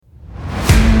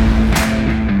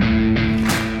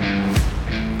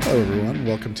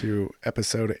welcome to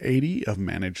episode 80 of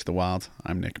Manage the Wild.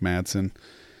 I'm Nick Madsen.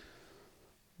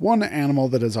 One animal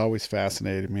that has always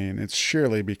fascinated me, and it's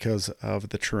surely because of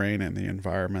the terrain and the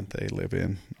environment they live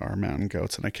in, are mountain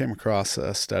goats. And I came across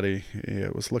a study.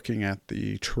 It was looking at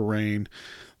the terrain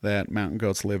that mountain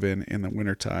goats live in the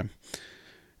wintertime.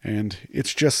 And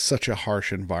it's just such a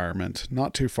harsh environment.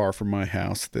 Not too far from my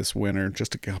house this winter,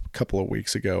 just a couple of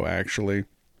weeks ago actually,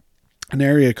 an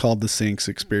area called the Sinks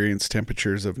experienced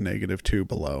temperatures of -62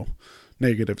 below,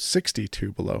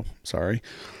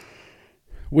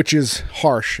 which is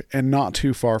harsh, and not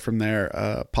too far from there,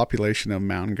 a population of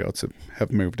mountain goats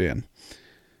have moved in.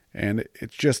 And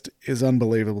it just is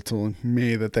unbelievable to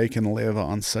me that they can live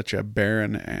on such a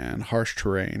barren and harsh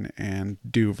terrain and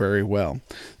do very well.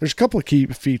 There's a couple of key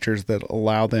features that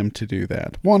allow them to do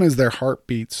that. One is their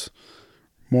heartbeats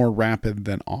more rapid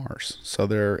than ours, so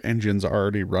their engine's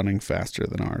already running faster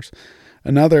than ours.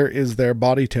 Another is their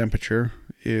body temperature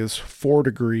is 4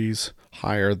 degrees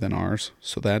higher than ours,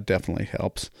 so that definitely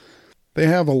helps. They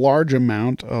have a large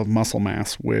amount of muscle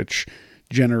mass, which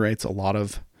generates a lot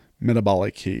of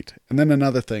metabolic heat. And then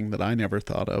another thing that I never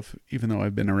thought of, even though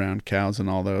I've been around cows and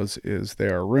all those, is they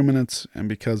are ruminants, and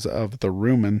because of the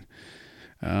rumen,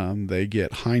 they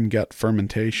get hindgut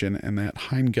fermentation, and that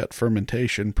hindgut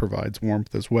fermentation provides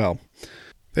warmth as well.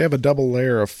 They have a double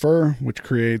layer of fur, which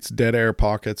creates dead air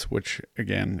pockets, which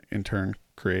again, in turn,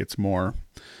 creates more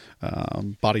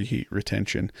body heat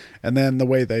retention. And then the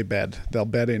way they bed, they'll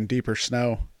bed in deeper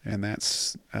snow, and that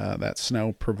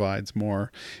snow provides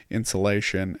more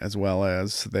insulation, as well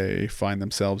as they find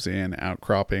themselves in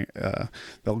outcropping.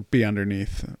 They'll be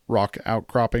underneath rock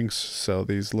outcroppings, so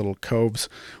these little coves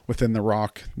within the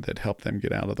rock that help them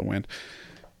get out of the wind.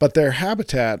 But their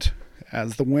habitat,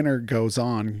 as the winter goes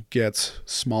on, gets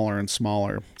smaller and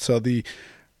smaller. So the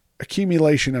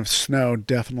accumulation of snow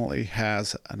definitely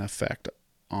has an effect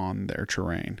on their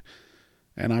terrain.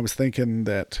 And I was thinking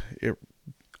that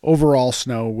overall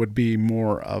snow would be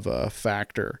more of a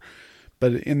factor.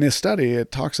 But in this study,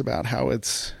 it talks about how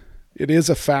it is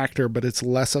a factor, but it's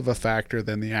less of a factor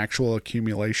than the actual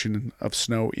accumulation of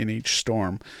snow in each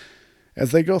storm.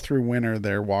 As they go through winter,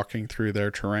 they're walking through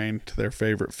their terrain to their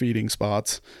favorite feeding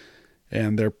spots,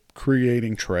 and they're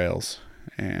creating trails.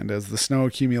 And as the snow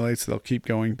accumulates, they'll keep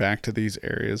going back to these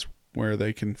areas where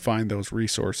they can find those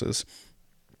resources.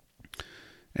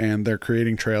 And they're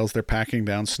creating trails, they're packing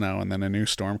down snow, and then a new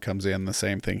storm comes in, the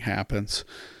same thing happens.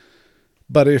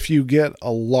 But if you get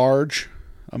a large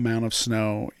amount of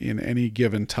snow in any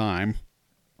given time,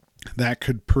 that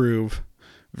could prove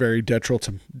very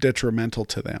detrimental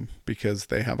to them, because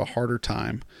they have a harder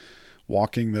time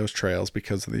walking those trails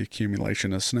because of the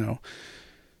accumulation of snow.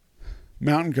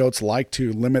 Mountain goats like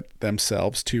to limit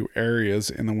themselves to areas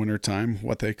in the wintertime,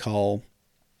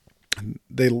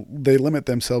 they limit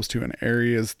themselves to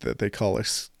areas that they call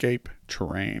escape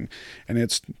terrain, and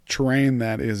it's terrain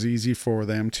that is easy for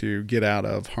them to get out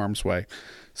of harm's way.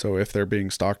 So if they're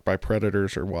being stalked by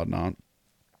predators or whatnot,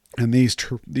 and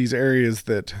these areas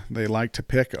that they like to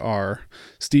pick are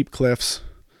steep cliffs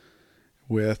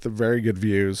with very good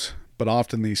views, but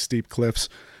often these steep cliffs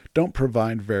don't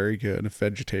provide very good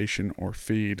vegetation or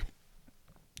feed,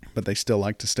 but they still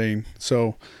like to stay.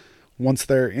 So once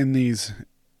they're in these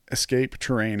escape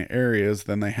terrain areas,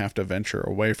 then they have to venture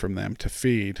away from them to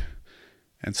feed.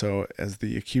 And so as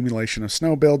the accumulation of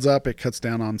snow builds up, it cuts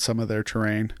down on some of their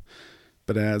terrain.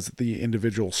 But as the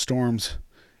individual storms,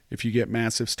 if you get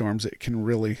massive storms, it can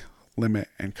really limit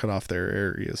and cut off their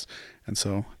areas. And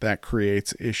so that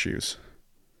creates issues.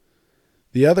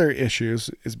 The other issues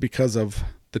is because of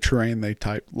the terrain they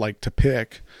like to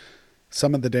pick.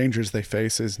 Some of the dangers they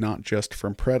face is not just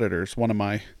from predators. One of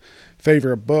my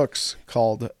favorite books,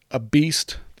 called A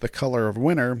Beast, The Color of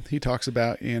Winter, he talks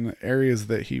about in areas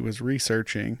that he was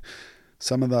researching,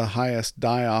 some of the highest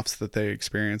die-offs that they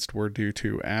experienced were due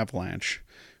to avalanche.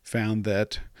 Found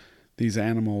that these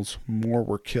animals more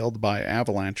were killed by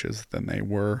avalanches than they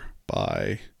were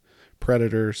by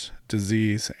predators,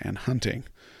 disease, and hunting.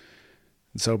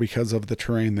 And so because of the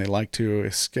terrain they like to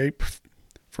escape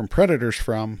from predators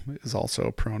from is also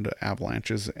prone to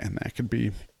avalanches, and that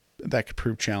could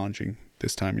prove challenging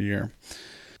this time of year.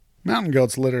 Mountain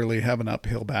goats literally have an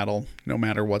uphill battle no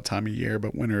matter what time of year,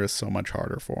 but winter is so much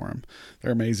harder for them.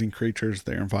 They're amazing creatures.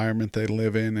 Their environment they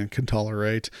live in and can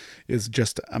tolerate is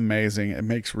just amazing. It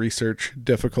makes research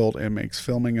difficult. It makes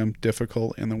filming them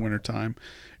difficult in the wintertime.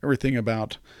 Everything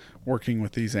about working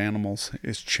with these animals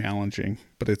is challenging,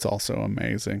 but it's also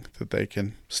amazing that they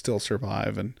can still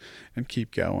survive and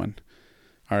keep going.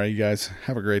 All right, you guys,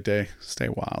 have a great day. Stay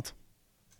wild.